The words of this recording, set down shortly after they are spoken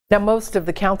Now, most of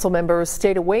the council members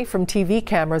stayed away from TV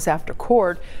cameras after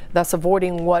court, thus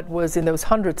avoiding what was in those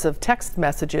hundreds of text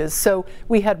messages. So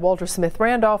we had Walter Smith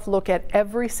Randolph look at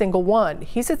every single one.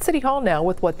 He's at City Hall now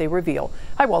with what they reveal.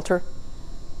 Hi, Walter.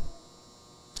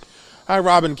 Hi,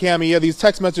 Rob and Cammie. Yeah, these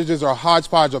text messages are a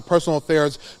hodgepodge of personal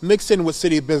affairs mixed in with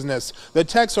city business. The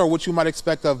texts are what you might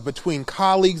expect of between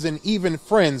colleagues and even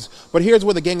friends. But here's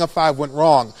where the Gang of Five went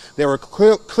wrong. They were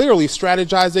clearly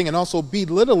strategizing and also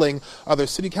belittling other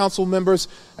city council members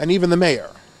and even the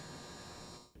mayor.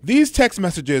 These text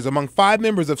messages among 5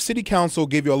 members of city council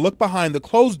gave you a look behind the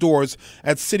closed doors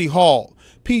at City Hall.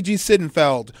 P.G.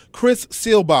 Sittenfeld, Chris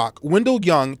Seelbach, Wendell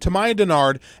Young, Tamaya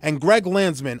Dennard, and Greg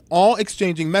Landsman all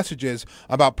exchanging messages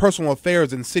about personal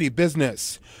affairs and city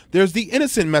business. There's the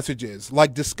innocent messages,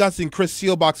 like discussing Chris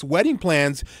Seelbach's wedding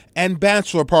plans and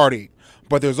bachelor party.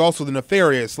 But there's also the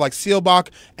nefarious, like Seelbach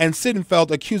and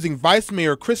Sittenfeld accusing Vice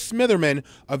Mayor Chris Smitherman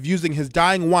of using his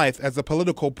dying wife as a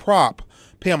political prop.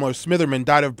 Pamela Smitherman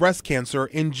died of breast cancer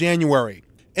in January.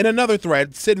 In another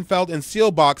thread, Sittenfeld and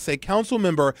Seelbach say council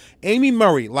member Amy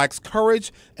Murray lacks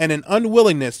courage and an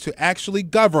unwillingness to actually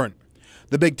govern.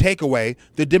 The big takeaway,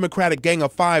 the Democratic Gang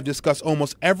of Five discuss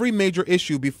almost every major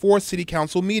issue before city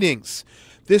council meetings.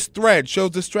 This thread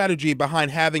shows the strategy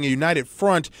behind having a united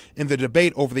front in the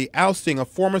debate over the ousting of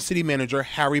former city manager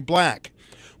Harry Black.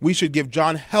 We should give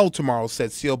John hell tomorrow, said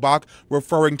Seelbach,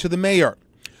 referring to the mayor.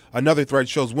 Another thread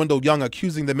shows Wendell Young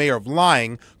accusing the mayor of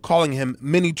lying, calling him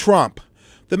Mini Trump.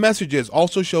 The messages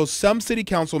also show some city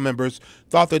council members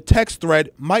thought the text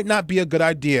thread might not be a good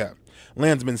idea.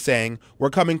 Landsman saying, "We're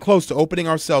coming close to opening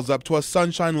ourselves up to a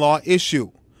sunshine law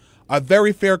issue." A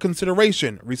very fair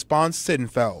consideration, responds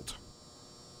Sittenfeld.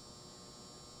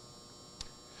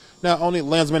 Now, only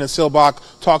Landsman and Seelbach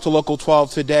talked to Local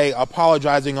 12 today,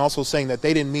 apologizing, also saying that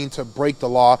they didn't mean to break the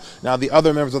law. Now, the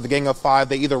other members of the Gang of Five,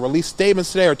 they either released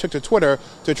statements today or took to Twitter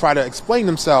to try to explain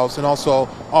themselves and also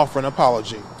offer an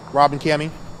apology. Rob and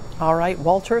Cammie? All right,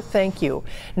 Walter, thank you.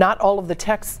 Not all of the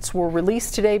texts were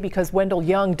released today because Wendell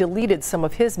Young deleted some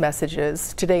of his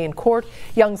messages. Today in court,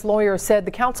 Young's lawyer said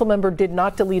the council member did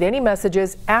not delete any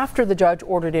messages after the judge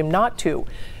ordered him not to.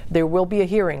 There will be a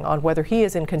hearing on whether he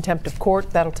is in contempt of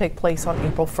court. That'll take place on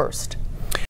April 1st.